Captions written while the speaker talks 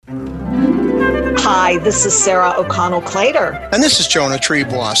Hi, this is Sarah O'Connell-Clater. And this is Jonah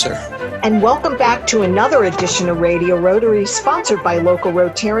Triebwasser. And welcome back to another edition of Radio Rotary, sponsored by local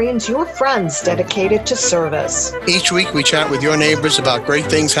Rotarians, your friends dedicated to service. Each week we chat with your neighbors about great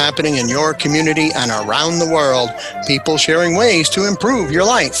things happening in your community and around the world. People sharing ways to improve your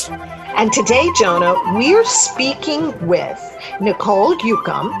life. And today, Jonah, we're speaking with Nicole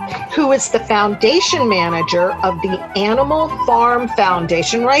Ucum, who is the foundation manager of the Animal Farm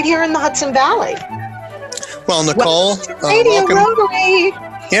Foundation right here in the Hudson Valley. Well, Nicole, welcome. Rotary.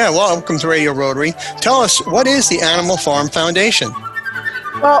 Yeah, welcome to Radio Rotary. Tell us, what is the Animal Farm Foundation?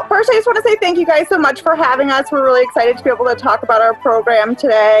 Well, first, I just want to say thank you guys so much for having us. We're really excited to be able to talk about our program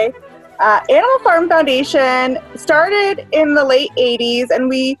today. Animal Farm Foundation started in the late 80s, and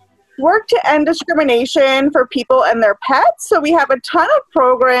we work to end discrimination for people and their pets. So we have a ton of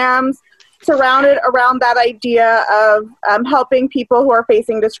programs surrounded around that idea of helping people who are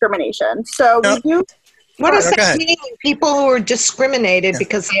facing discrimination. So we do. What does that mean, people who are discriminated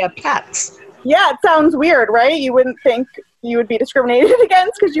because they have pets? Yeah, it sounds weird, right? You wouldn't think you would be discriminated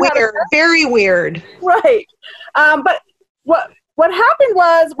against because you have a pet. Very weird. Right. But what happened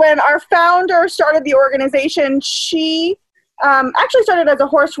was when our founder started the organization, she actually started as a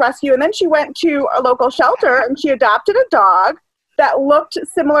horse rescue, and then she went to a local shelter and she adopted a dog that looked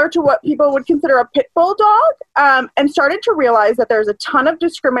similar to what people would consider a pit bull dog, and started to realize that there's a ton of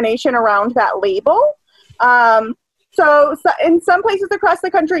discrimination around that label. So in some places across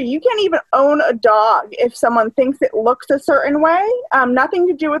the country, you can't even own a dog if someone thinks it looks a certain way. Nothing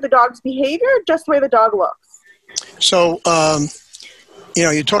to do with the dog's behavior, just the way the dog looks. So,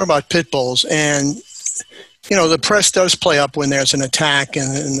 you talk about pit bulls, and the press does play up when there's an attack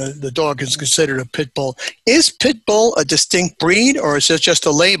and the dog is considered a pit bull. Is pit bull a distinct breed, or is it just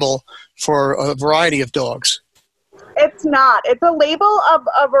a label for a variety of dogs? It's not. It's a label of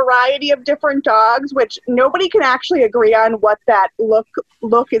a variety of different dogs, which nobody can actually agree on what that look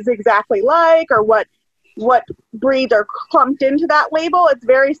is exactly like, or what breeds are clumped into that label. It's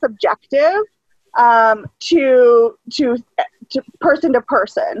very subjective to person to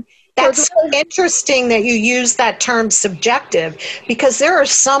person. That's so interesting that you use that term subjective, because there are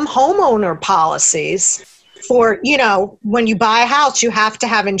some homeowner policies for, when you buy a house, you have to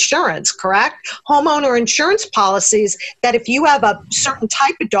have insurance, correct? Homeowner insurance policies that if you have a certain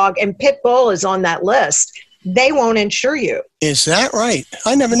type of dog and pit bull is on that list, they won't insure you. Is that right?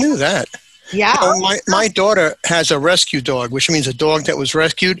 I never knew that. Yeah. My daughter has a rescue dog, which means a dog that was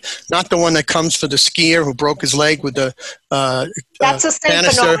rescued, not the one that comes for the skier who broke his leg with the That's a Saint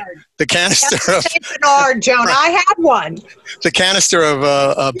canister. Bernard. The canister That's a Saint Bernard, Joan. I had one. The canister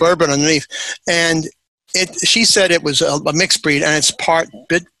of bourbon underneath, and she said it was a mixed breed, and it's part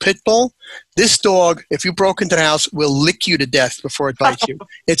pit bull. This dog, if you broke into the house, will lick you to death before it bites you.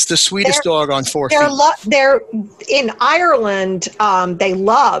 It's the sweetest dog on 4 feet. They're in Ireland. They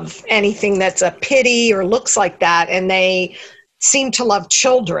love anything that's a pitty or looks like that, and they seem to love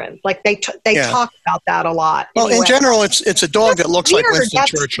children. Like they talk about that a lot. Well, anyway. in general, it's a dog that looks like Winston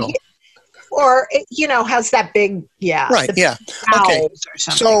Churchill. Or, has that big, Right, yeah. Okay.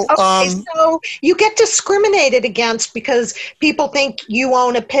 So you get discriminated against because people think you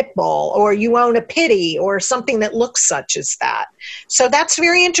own a pit bull or you own a pitty or something that looks such as that. So that's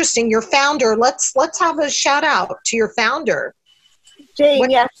very interesting. Your founder, let's have a shout out to your founder. Jane,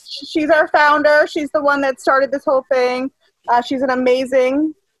 yes. She's our founder. She's the one that started this whole thing. She's an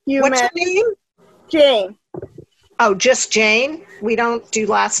amazing human. What's her name? Jane. Oh, just Jane? We don't do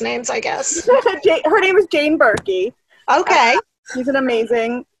last names, I guess. Her name is Jane Berkey. Okay. She's an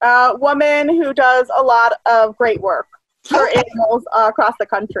amazing woman who does a lot of great work for animals across the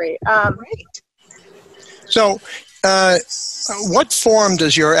country. Great. So, what form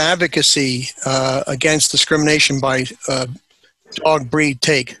does your advocacy against discrimination by dog breed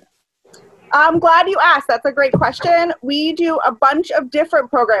take? I'm glad you asked. That's a great question. We do a bunch of different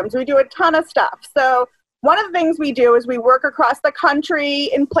programs. We do a ton of stuff. So one of the things we do is we work across the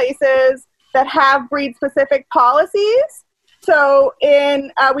country in places that have breed-specific policies. So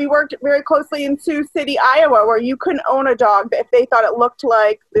we worked very closely in Sioux City, Iowa, where you couldn't own a dog if they thought it looked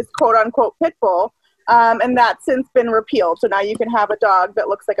like this quote-unquote pit bull, and that's since been repealed. So now you can have a dog that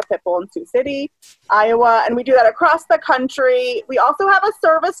looks like a pit bull in Sioux City, Iowa, and we do that across the country. We also have a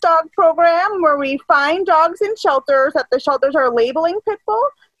service dog program where we find dogs in shelters that the shelters are labeling pit bull.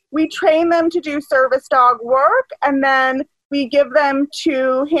 We train them to do service dog work, and then we give them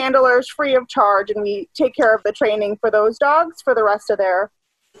to handlers free of charge, and we take care of the training for those dogs for the rest of their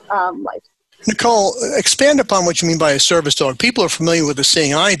life. Nicole, expand upon what you mean by a service dog. People are familiar with the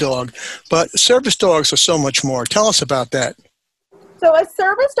seeing eye dog, but service dogs are so much more. Tell us about that. So a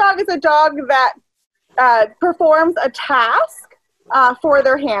service dog is a dog that performs a task for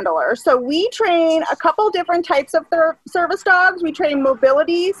their handler. So we train a couple different types of service dogs. We train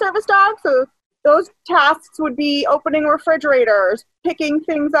mobility service dogs. So those tasks would be opening refrigerators, picking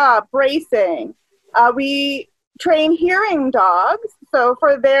things up, bracing. We train hearing dogs. So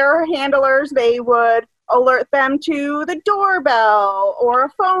for their handlers, they would alert them to the doorbell or a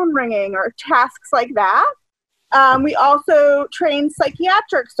phone ringing or tasks like that. We also train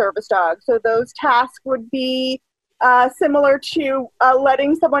psychiatric service dogs. So those tasks would be similar to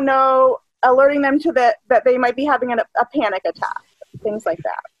letting someone know, alerting them to that they might be having a panic attack, things like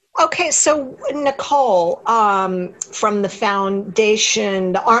that. Okay, so Nicole, from the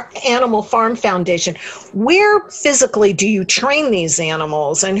foundation, the Animal Farm Foundation, where physically do you train these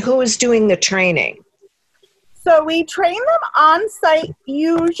animals and who is doing the training? So we train them on site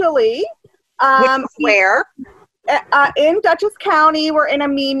usually. Where? In Dutchess County. We're in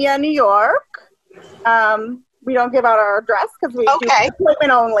Amenia, New York. We don't give out our address because we do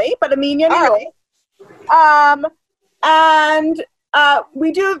appointment only, but Amenia, New York. And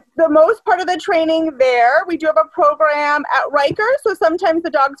we do the most part of the training there. We do have a program at Rikers, so sometimes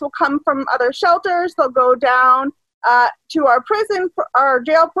the dogs will come from other shelters. They'll go down to our prison, our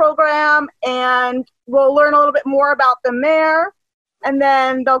jail program, and we'll learn a little bit more about them there. And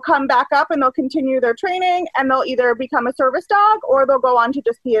then they'll come back up and they'll continue their training, and they'll either become a service dog or they'll go on to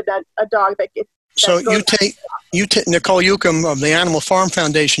just be a dog that gets. So you take Nicole Yukum of the Animal Farm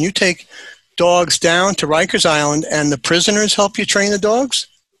Foundation. You take dogs down to Rikers Island, and the prisoners help you train the dogs?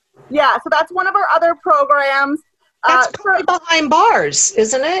 Yeah, so that's one of our other programs. That's Puppy Behind Bars,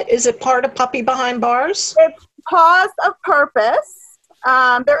 isn't it? Is it part of Puppy Behind Bars? It's Paws of Purpose.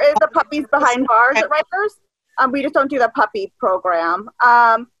 There is a Puppies Behind Bars at Rikers. We just don't do the puppy program.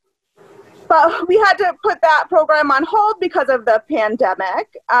 But we had to put that program on hold because of the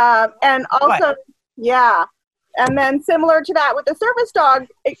pandemic. And also, and then similar to that with the service dog,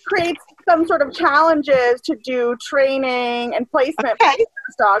 it creates some sort of challenges to do training and placement for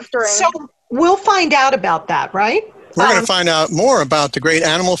service dogs during. So we'll find out about that, right? We're going to find out more about the great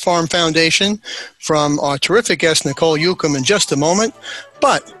Animal Farm Foundation from our terrific guest, Nicole Yukum, in just a moment.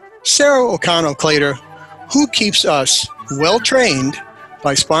 But Sarah O'Connell-Clater, who keeps us well-trained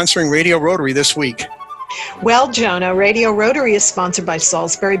by sponsoring Radio Rotary this week? Well, Jonah, Radio Rotary is sponsored by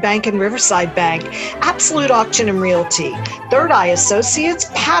Salisbury Bank and Riverside Bank, Absolute Auction and Realty, Third Eye Associates,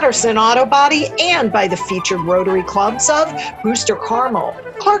 Patterson Auto Body, and by the featured Rotary clubs of Brewster Carmel,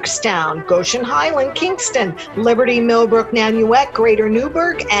 Clarkstown, Goshen Highland, Kingston, Liberty, Millbrook, Nanuet, Greater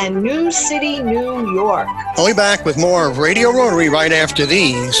Newburgh, and New City, New York. I'll be back with more of Radio Rotary right after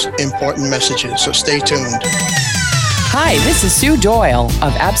these important messages, so stay tuned. Hi, this is Sue Doyle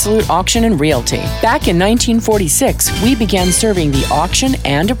of Absolute Auction and Realty. Back in 1946, we began serving the auction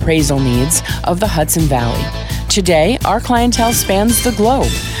and appraisal needs of the Hudson Valley. Today, our clientele spans the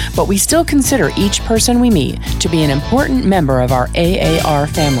globe, but we still consider each person we meet to be an important member of our AAR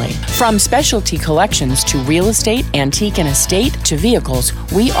family. From specialty collections to real estate, antique and estate to vehicles,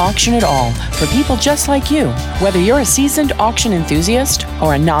 we auction it all for people just like you. Whether you're a seasoned auction enthusiast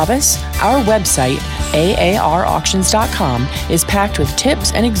or a novice, our website, AARauctions.com, is packed with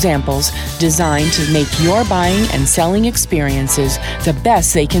tips and examples designed to make your buying and selling experiences the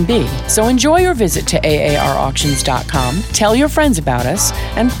best they can be. So enjoy your visit to AARauctions.com, tell your friends about us,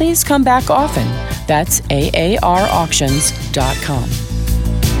 and please come back often. That's AARauctions.com.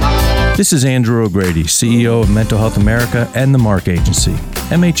 This is Andrew O'Grady, CEO of Mental Health America and the Mark Agency.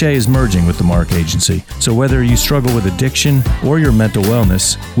 MHA is merging with the Mark Agency, so whether you struggle with addiction or your mental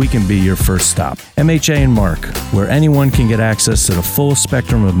wellness, we can be your first stop. MHA and Mark, where anyone can get access to the full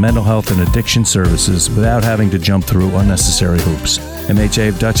spectrum of mental health and addiction services without having to jump through unnecessary hoops. MHA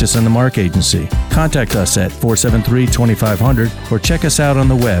of Dutchess and the Mark Agency. Contact us at 473-2500 or check us out on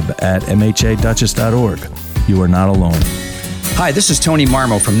the web at mhadutchess.org. You are not alone. Hi, this is Tony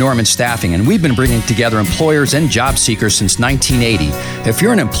Marmo from Norman Staffing, and we've been bringing together employers and job seekers since 1980. If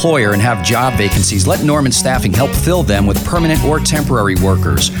you're an employer and have job vacancies, let Norman Staffing help fill them with permanent or temporary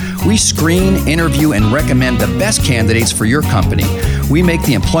workers. We screen, interview, and recommend the best candidates for your company. We make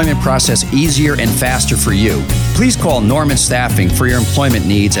the employment process easier and faster for you. Please call Norman Staffing for your employment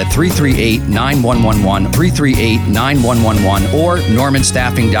needs at 338-9111, 338-9111, or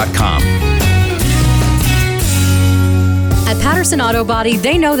normanstaffing.com. At Patterson Auto Body,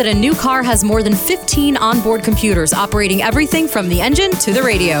 they know that a new car has more than 15 onboard computers operating everything from the engine to the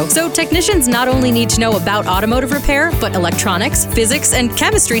radio. So technicians not only need to know about automotive repair, but electronics, physics, and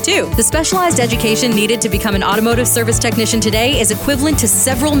chemistry too. The specialized education needed to become an automotive service technician today is equivalent to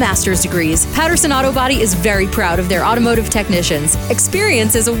several master's degrees. Patterson Auto Body is very proud of their automotive technicians.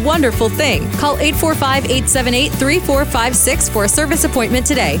 Experience is a wonderful thing. Call 845-878-3456 for a service appointment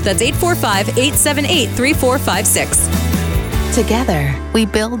today. That's 845-878-3456. Together, we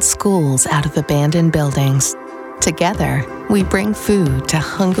build schools out of abandoned buildings. Together, we bring food to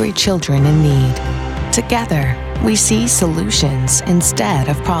hungry children in need. Together, we see solutions instead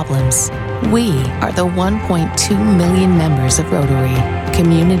of problems. We are the 1.2 million members of Rotary,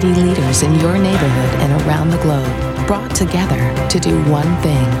 community leaders in your neighborhood and around the globe, brought together to do one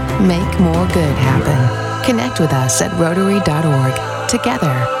thing: make more good happen. Connect with us at Rotary.org.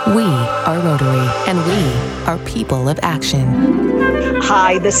 Together, we are Rotary, and we are people of action.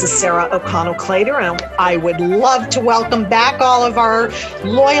 Hi, this is Sarah O'Connell-Clater, and I would love to welcome back all of our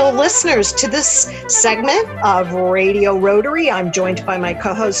loyal listeners to this segment of Radio Rotary. I'm joined by my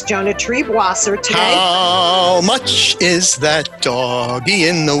co-host, Jonah Triebwasser, today. How much is that doggy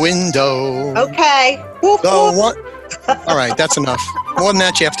in the window? Okay. Woof, woof. What? All right, that's enough. More than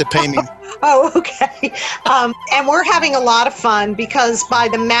that, you have to pay me. Oh, okay. And we're having a lot of fun because by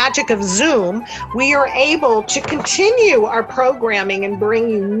the magic of Zoom, we are able to continue our programming and bring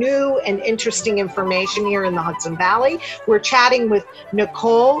you new and interesting information here in the Hudson Valley. We're chatting with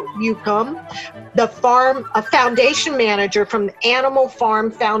Nicole Ucum, a foundation manager from the Animal Farm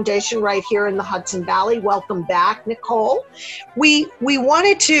Foundation right here in the Hudson Valley. Welcome back, Nicole. We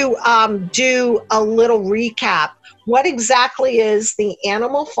wanted to do a little recap. What exactly is the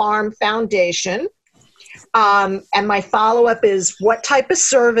Animal Farm Foundation? And my follow-up is, what type of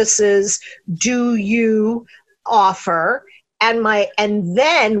services do you offer? And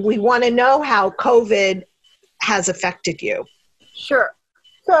then we want to know how COVID has affected you. Sure.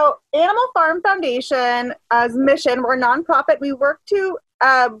 So Animal Farm Foundation, as mission, we're a nonprofit. We work to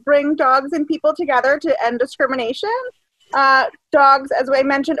bring dogs and people together to end discrimination. Dogs, as I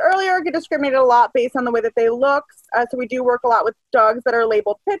mentioned earlier, get discriminated a lot based on the way that they look. So we do work a lot with dogs that are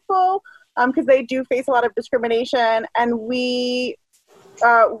labeled pit bull because they do face a lot of discrimination. And we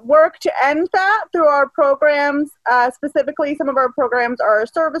work to end that through our programs. Specifically, some of our programs are a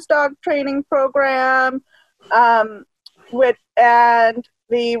service dog training program and the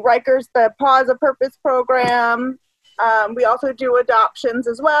Rikers, the Paws of Purpose program. We also do adoptions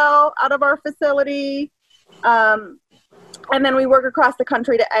as well out of our facility. And then we work across the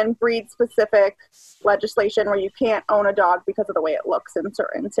country to end breed-specific legislation where you can't own a dog because of the way it looks in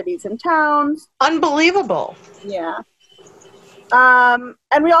certain cities and towns. Unbelievable. Yeah. And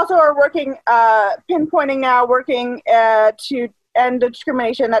we also are working to end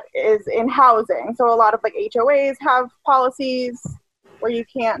discrimination that is in housing. So a lot of HOAs have policies where you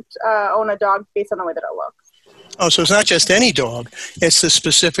can't own a dog based on the way that it looks. Oh, so it's not just any dog. It's the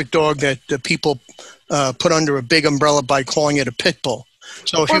specific dog that the people put under a big umbrella by calling it a pit bull.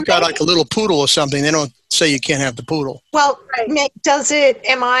 So if you've got a little poodle or something, they don't say you can't have the poodle. Well,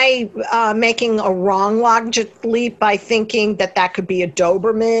 am I making a wrong logic leap by thinking that could be a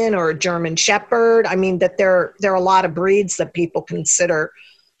Doberman or a German Shepherd? I mean, that there are a lot of breeds that people consider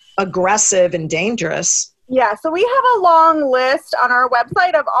aggressive and dangerous. Yeah, so we have a long list on our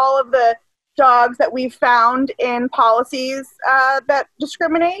website of all of the dogs that we've found in policies that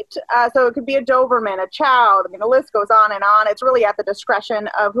discriminate. So it could be a Doberman, a Chow. I mean, the list goes on and on. It's really at the discretion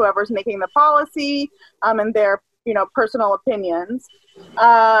of whoever's making the policy and their, personal opinions.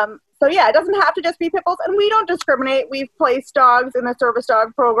 So yeah, it doesn't have to just be pit bulls. And we don't discriminate. We've placed dogs in the service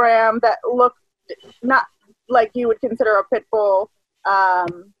dog program that look not like you would consider a pit bull.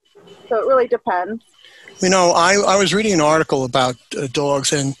 So it really depends. I was reading an article about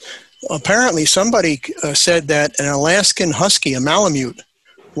dogs, and apparently somebody said that an Alaskan Husky, a Malamute,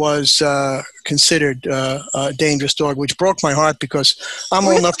 was considered a dangerous dog, which broke my heart because I'm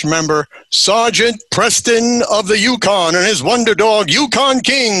old enough to remember Sergeant Preston of the Yukon and his wonder dog, Yukon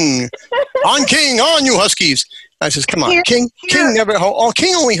King. On you Huskies. I says, come on, King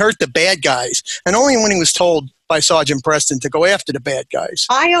only hurt the bad guys, and only when he was told by Sergeant Preston to go after the bad guys.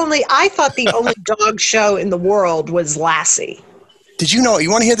 I thought the only dog show in the world was Lassie. Did you know? You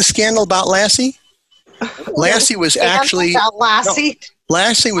want to hear the scandal about Lassie? Lassie was actually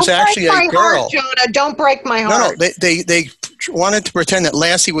Lassie was actually a girl. Heart, Jonah. Don't break my heart. No, they wanted to pretend that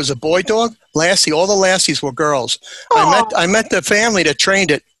Lassie was a boy dog. All the Lassies were girls. I met the family that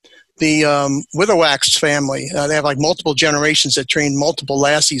trained it. The Witherwax family. They have multiple generations that trained multiple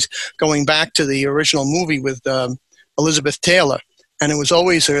Lassies, going back to the original movie with Elizabeth Taylor. And it was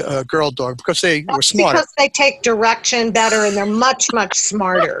always a girl dog because they were smarter. Because they take direction better and they're much, much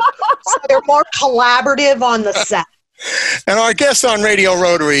smarter. So they're more collaborative on the set. And our guest on Radio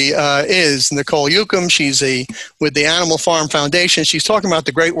Rotary is Nicole Ucum. She's with the Animal Farm Foundation. She's talking about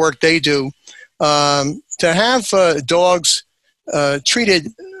the great work they do to have dogs treated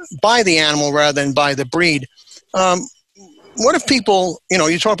by the animal rather than by the breed. What if people,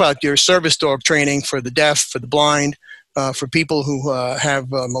 you talk about your service dog training for the deaf, for the blind, for people who have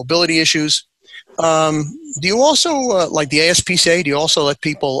mobility issues. Do you also, like the ASPCA, do you also let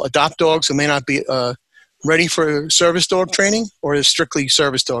people adopt dogs who may not be ready for service dog training, or is it strictly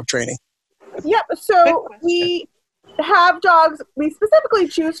service dog training? Yep. So we have dogs. We specifically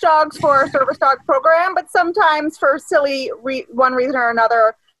choose dogs for our service dog program, but sometimes for one reason or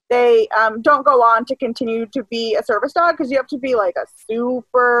another, they don't go on to continue to be a service dog because you have to be like a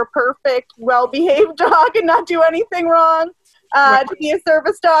super perfect, well-behaved dog and not do anything wrong to be a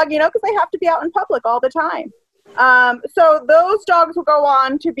service dog, because they have to be out in public all the time. So those dogs will go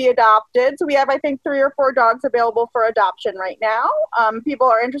on to be adopted. So we have, I think, 3 or 4 dogs available for adoption right now. People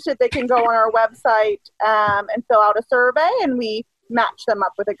are interested, they can go on our website and fill out a survey, and we match them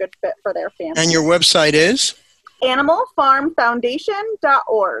up with a good fit for their family. And your website is?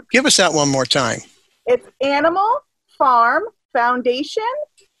 animalfarmfoundation.org. Give us that one more time. It's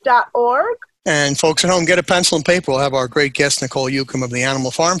animalfarmfoundation.org. And folks at home, get a pencil and paper. We'll have our great guest, Nicole Ucum of the Animal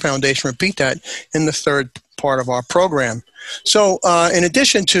Farm Foundation, repeat that in the third part of our program. So in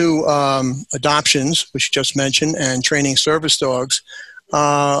addition to adoptions, which you just mentioned, and training service dogs,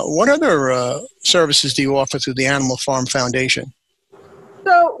 what other services do you offer through the Animal Farm Foundation?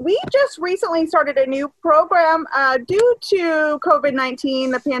 So we just recently started a new program due to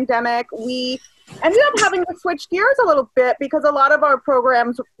COVID-19, the pandemic. We ended up having to switch gears a little bit because a lot of our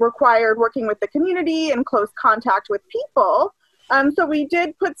programs required working with the community and close contact with people. So we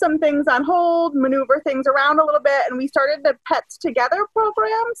did put some things on hold, maneuver things around a little bit, and we started the Pets Together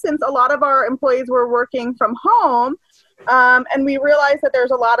program since a lot of our employees were working from home. And we realized that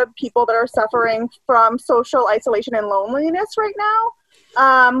there's a lot of people that are suffering from social isolation and loneliness right now.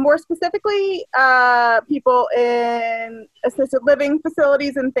 More specifically, people in assisted living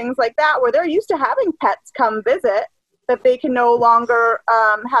facilities and things like that, where they're used to having pets come visit, that they can no longer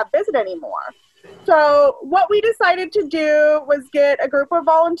have visit anymore. So what we decided to do was get a group of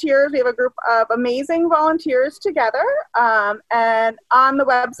volunteers. We have a group of amazing volunteers together, and on the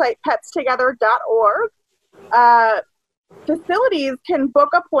website petstogether.org, facilities can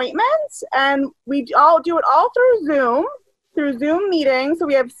book appointments, and we all do it all through Zoom meetings. So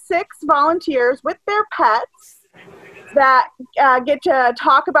we have 6 volunteers with their pets that get to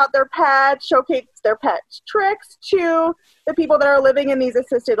talk about their pets, showcase their pets' tricks to the people that are living in these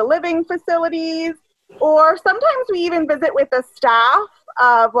assisted living facilities. Or sometimes we even visit with the staff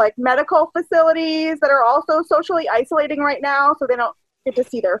of like medical facilities that are also socially isolating right now, so they don't get to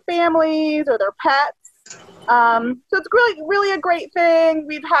see their families or their pets. So it's really, really a great thing.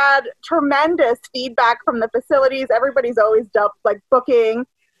 We've had tremendous feedback from the facilities. Everybody's always booking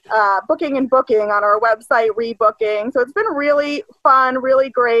on our website, rebooking. So it's been really fun, really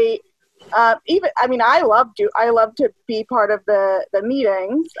great. I love to be part of the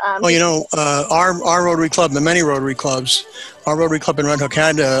meetings. Our Rotary Club, the many Rotary Clubs, our Rotary Club in Red Hook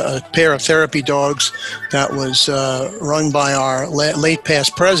had a pair of therapy dogs that was run by our late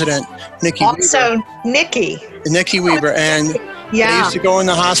past president, Nikki Weaver. Nikki Weaver. And they used to go in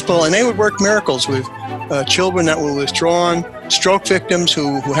the hospital, and they would work miracles with children that were withdrawn, stroke victims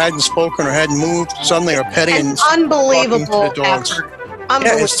who hadn't spoken or hadn't moved, suddenly are petting and unbelievable talking to the dogs. effort.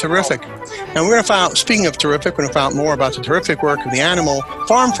 Yeah, it's terrific. And we're going to find out, speaking of terrific, we're going to find out more about the terrific work of the Animal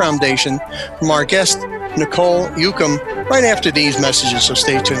Farm Foundation from our guest, Nicole Ucum, right after these messages, so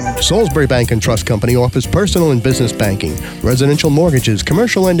stay tuned. Salisbury Bank and Trust Company offers personal and business banking, residential mortgages,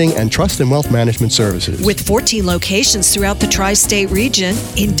 commercial lending, and trust and wealth management services. With 14 locations throughout the tri-state region,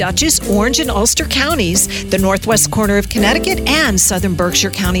 in Dutchess, Orange, and Ulster counties, the northwest corner of Connecticut, and southern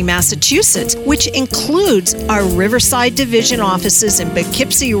Berkshire County, Massachusetts, which includes our Riverside Division offices in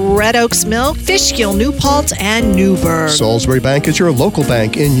Poughkeepsie, Red Oaks Mill, Fishkill, New Paltz, and Newburgh. Salisbury Bank is your local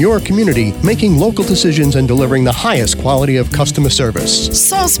bank in your community, making local decisions and delivering the highest quality of customer service.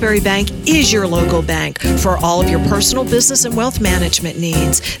 Salisbury Bank is your local bank for all of your personal, business, and wealth management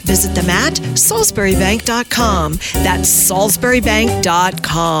needs. Visit them at salisburybank.com. That's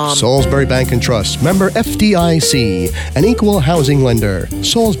salisburybank.com. Salisbury Bank and Trust, member FDIC, an equal housing lender.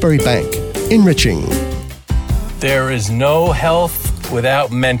 Salisbury Bank, enriching. There is no health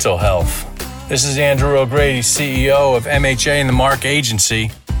without mental health. This is Andrew O'Grady, CEO of MHA and the Mark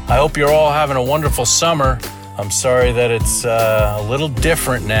Agency. I hope you're all having a wonderful summer. I'm sorry that it's a little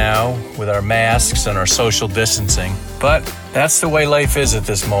different now with our masks and our social distancing, but that's the way life is at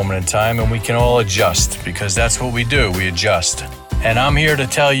this moment in time, and we can all adjust because that's what we do, we adjust. And I'm here to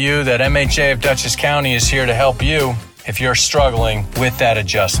tell you that MHA of Dutchess County is here to help you if you're struggling with that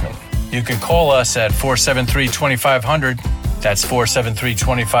adjustment. You can call us at 473-2500, that's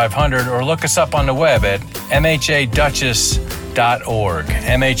 473-2500, or look us up on the web at mhadutchess.org,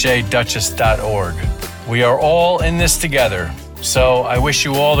 mhadutchess.org. We are all in this together, so I wish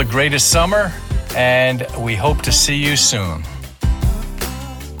you all the greatest summer, and we hope to see you soon.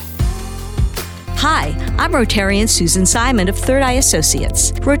 Hi, I'm Rotarian Susan Simon of Third Eye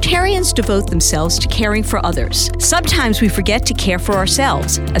Associates. Rotarians devote themselves to caring for others. Sometimes we forget to care for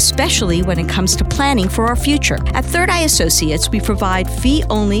ourselves, especially when it comes to planning for our future. At Third Eye Associates, we provide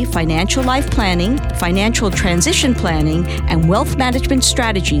fee-only financial life planning, financial transition planning, and wealth management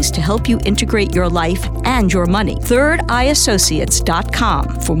strategies to help you integrate your life and your money.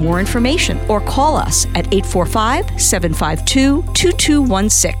 ThirdEyeAssociates.com for more information, or call us at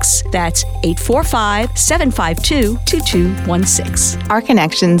 845-752-2216. That's 845-752-2216. Our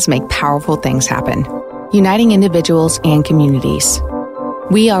connections make powerful things happen, uniting individuals and communities.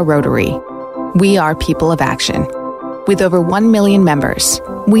 We are Rotary. We are people of action. With over 1 million members,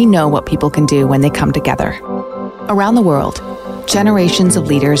 we know what people can do when they come together. Around the world, generations of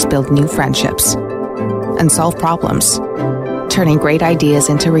leaders build new friendships and solve problems, turning great ideas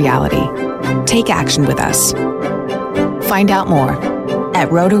into reality. Take action with us. Find out more at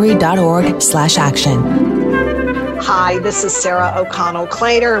rotary.org/action. Hi, this is Sarah O'Connell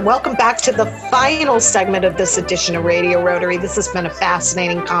Clater, and welcome back to the final segment of this edition of Radio Rotary. This has been a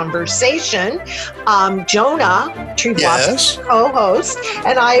fascinating conversation. Jonah Treebwatch, co-host,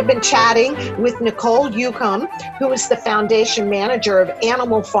 and I have been chatting with Nicole Yucom, who is the foundation manager of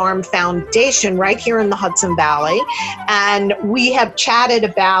Animal Farm Foundation right here in the Hudson Valley. And we have chatted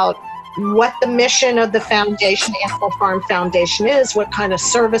about what the mission of the foundation, Animal Farm Foundation, is, what kind of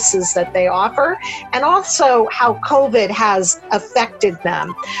services that they offer, and also how COVID has affected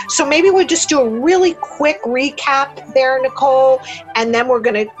them. So maybe we'll just do a really quick recap there, Nicole, and then we're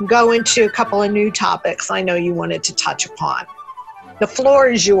going to go into a couple of new topics I know you wanted to touch upon. The floor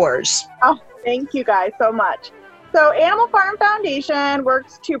is yours. Oh, thank you guys so much. So Animal Farm Foundation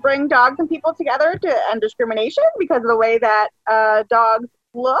works to bring dogs and people together to end discrimination because of the way that dogs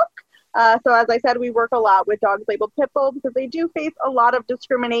look. So as I said, we work a lot with dogs labeled pit bull because they do face a lot of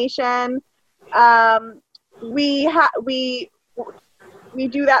discrimination. We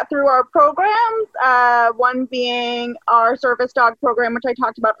do that through our programs, one being our service dog program, which I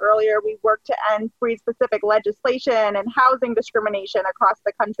talked about earlier. We work to end breed-specific legislation and housing discrimination across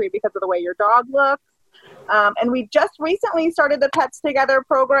the country because of the way your dog looks. And we just recently started the Pets Together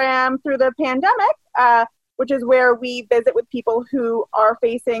program through the pandemic, which is where we visit with people who are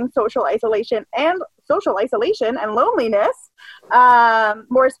facing social isolation and loneliness.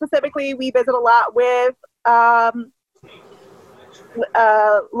 More specifically, we visit a lot with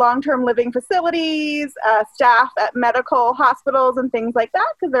long-term living facilities, staff at medical hospitals and things like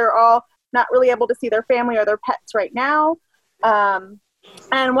that, because they're all not really able to see their family or their pets right now. And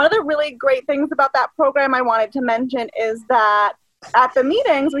one of the really great things about that program I wanted to mention is that at the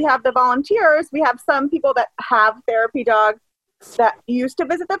meetings, we have the volunteers. We have some people that have therapy dogs that used to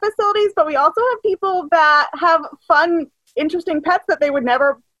visit the facilities, but we also have people that have fun, interesting pets that they would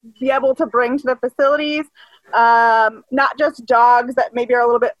never be able to bring to the facilities. Not just dogs that maybe are a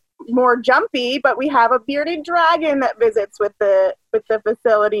little bit more jumpy, but we have a bearded dragon that visits with the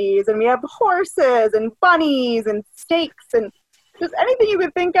facilities, and we have horses and bunnies and snakes and just anything you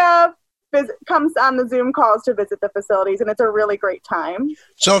could think of comes on the Zoom calls to visit the facilities, and it's a really great time.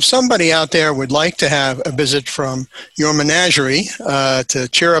 So if somebody out there would like to have a visit from your menagerie to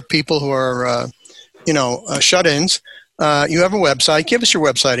cheer up people who are, shut-ins, you have a website. Give us your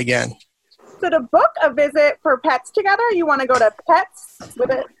website again. So to book a visit for Pets Together, you want to go to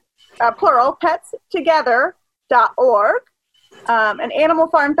petstogether.org. And Animal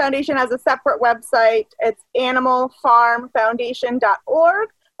Farm Foundation has a separate website. It's animalfarmfoundation.org.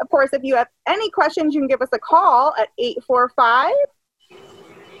 Of course, if you have any questions, you can give us a call at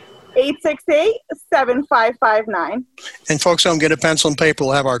 845-868-7559. And folks, don't get a pencil and paper.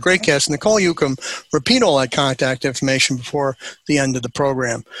 We'll have our great guest, Nicole Yucom, repeat all that contact information before the end of the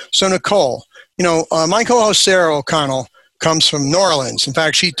program. So, Nicole, my co-host Sarah O'Connell comes from New Orleans. In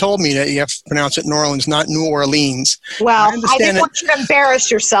fact, she told me that you have to pronounce it New Orleans, not New Orleans. Well, I didn't want you to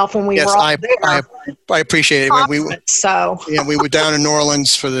embarrass yourself when we were all there. I appreciate it. We were down in New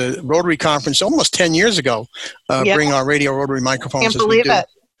Orleans for the Rotary Conference almost 10 years ago, bring our Radio Rotary microphones. Can't believe it.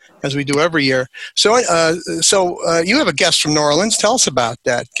 as we do every year. So you have a guest from New Orleans. Tell us about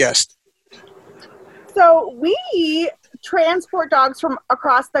that guest. So we transport dogs from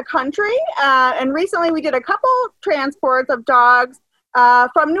across the country, and recently we did a couple transports of dogs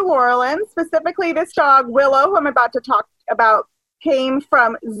from New Orleans. Specifically, this dog, Willow, who I'm about to talk about, came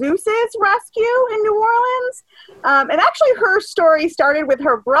from Zeus's rescue in New Orleans. And actually her story started with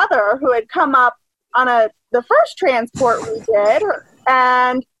her brother, who had come up on the first transport we did.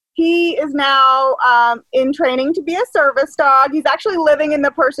 And he is now in training to be a service dog. He's actually living in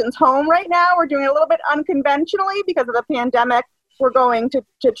the person's home right now. We're doing it a little bit unconventionally because of the pandemic. We're going to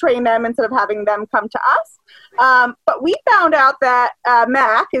train them instead of having them come to us. But we found out that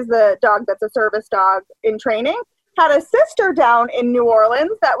Mac is the dog that's a service dog in training, had a sister down in New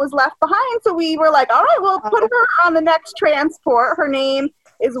Orleans that was left behind. So we were like, all right, we'll put her on the next transport. Her name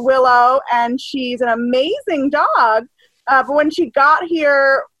is Willow, and she's an amazing dog. But when she got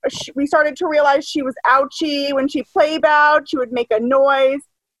here, we started to realize she was ouchy. When she play bowed, she would make a noise.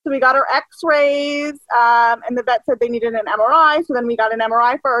 So we got her x-rays, and the vet said they needed an MRI. So then we got an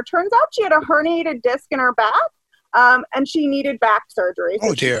MRI for her. Turns out she had a herniated disc in her back, and she needed back surgery.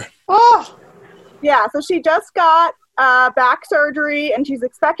 Oh, dear. Yeah, so she just got back surgery, and she's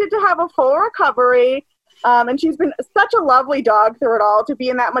expected to have a full recovery. And she's been such a lovely dog through it all. To be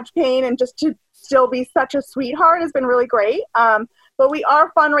in that much pain and just to still be such a sweetheart has been really great. But we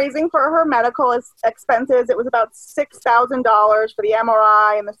are fundraising for her medical expenses. It was about $6,000 for the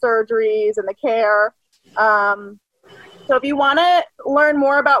MRI and the surgeries and the care. So if you want to learn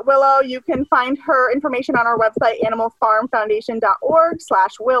more about Willow, you can find her information on our website,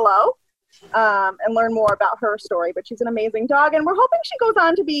 animalfarmfoundation.org/Willow. And learn more about her story. But she's an amazing dog, and we're hoping she goes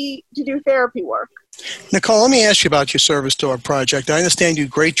on to do therapy work. Nicole, let me ask you about your service dog project. I understand you do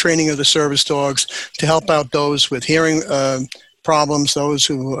great training of the service dogs to help out those with hearing problems, those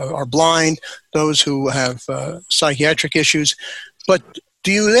who are blind, those who have psychiatric issues. But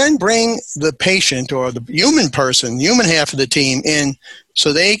do you then bring the patient or the human half of the team in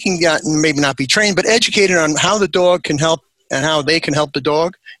so they can maybe not be trained, but educated on how the dog can help and how they can help the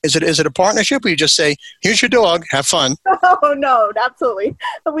dog? Is it a partnership, or you just say, here's your dog, have fun? Oh, no, absolutely.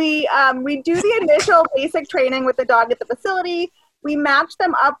 We do the initial basic training with the dog at the facility. We match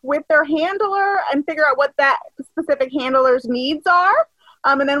them up with their handler and figure out what that specific handler's needs are.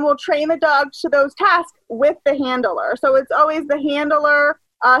 And then we'll train the dog to those tasks with the handler. So it's always the handler,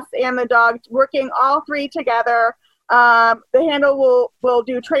 us, and the dog working all three together. The handler will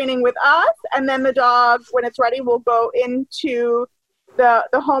do training with us, and then the dog, when it's ready, will go into the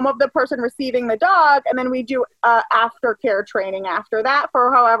home of the person receiving the dog, and then we do aftercare training after that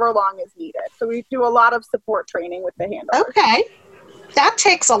for however long is needed. So we do a lot of support training with the handler. Okay. That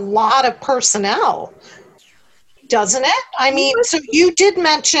takes a lot of personnel, doesn't it? I mean, so you did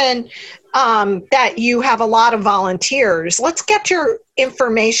mention that you have a lot of volunteers. Let's get your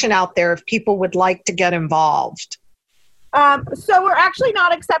information out there if people would like to get involved. So we're actually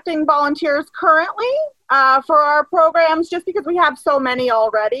not accepting volunteers currently for our programs just because we have so many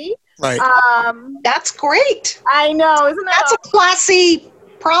already. Right. That's great. I know, isn't that? That's a classy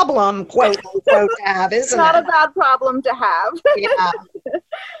problem, quote unquote, to have, isn't it? Not a bad problem to have. Yeah.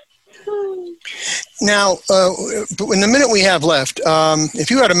 Now, in the minute we have left,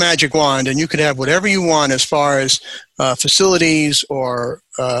 if you had a magic wand and you could have whatever you want as far as facilities or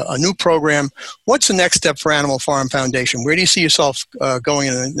a new program, what's the next step for Animal Farm Foundation? Where do you see yourself going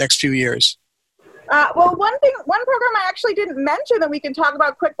in the next few years? Well, one program I actually didn't mention that we can talk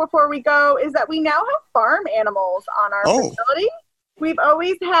about quick before we go is that we now have farm animals on our facility. We've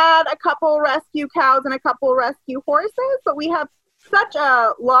always had a couple rescue cows and a couple rescue horses, but we have such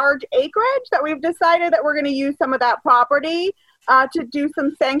a large acreage that we've decided that we're going to use some of that property to do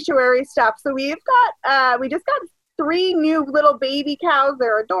some sanctuary stuff. So we just got 3 new little baby cows.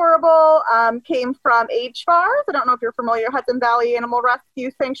 They're adorable. Came from HFARS. I don't know if you're familiar, Hudson Valley Animal Rescue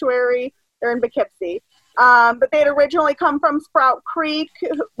Sanctuary. They're in Poughkeepsie. But they had originally come from Sprout Creek,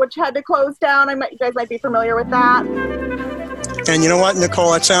 which had to close down. You guys might be familiar with that. And you know what,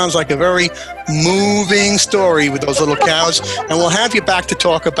 Nicole, that sounds like a very moving story with those little cows. And we'll have you back to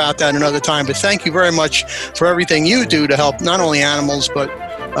talk about that another time. But thank you very much for everything you do to help not only animals, but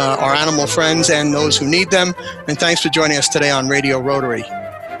our animal friends and those who need them. And thanks for joining us today on Radio Rotary.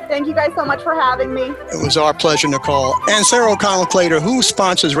 Thank you guys so much for having me. It was our pleasure, Nicole. And Sarah O'Connell-Clater, who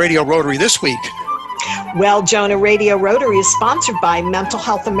sponsors Radio Rotary this week? Well, Jonah, Radio Rotary is sponsored by Mental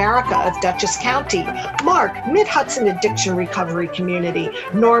Health America of Dutchess County, Mark, Mid-Hudson Addiction Recovery Community,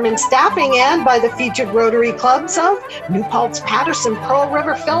 Norman Staffing, and by the featured Rotary Clubs of New Paltz, Patterson, Pearl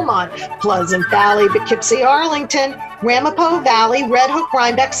River, Philmont, Pleasant Valley, Poughkeepsie, Arlington, Ramapo Valley, Red Hook,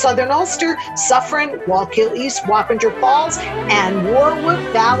 Rhinebeck, Southern Ulster, Suffern, Wallkill East, Wappinger Falls, and Warwick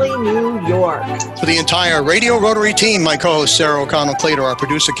Valley, New York. For the entire Radio Rotary team, my co-host Sarah O'Connell-Clater, our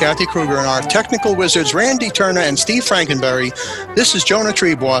producer Kathy Kruger, and our technical wizards Randy Turner and Steve Frankenberry, this is Jonah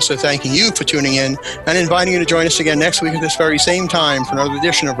Triebwasser thanking you for tuning in and inviting you to join us again next week at this very same time for another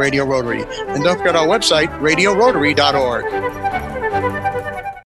edition of Radio Rotary. And don't forget our website, radiorotary.org.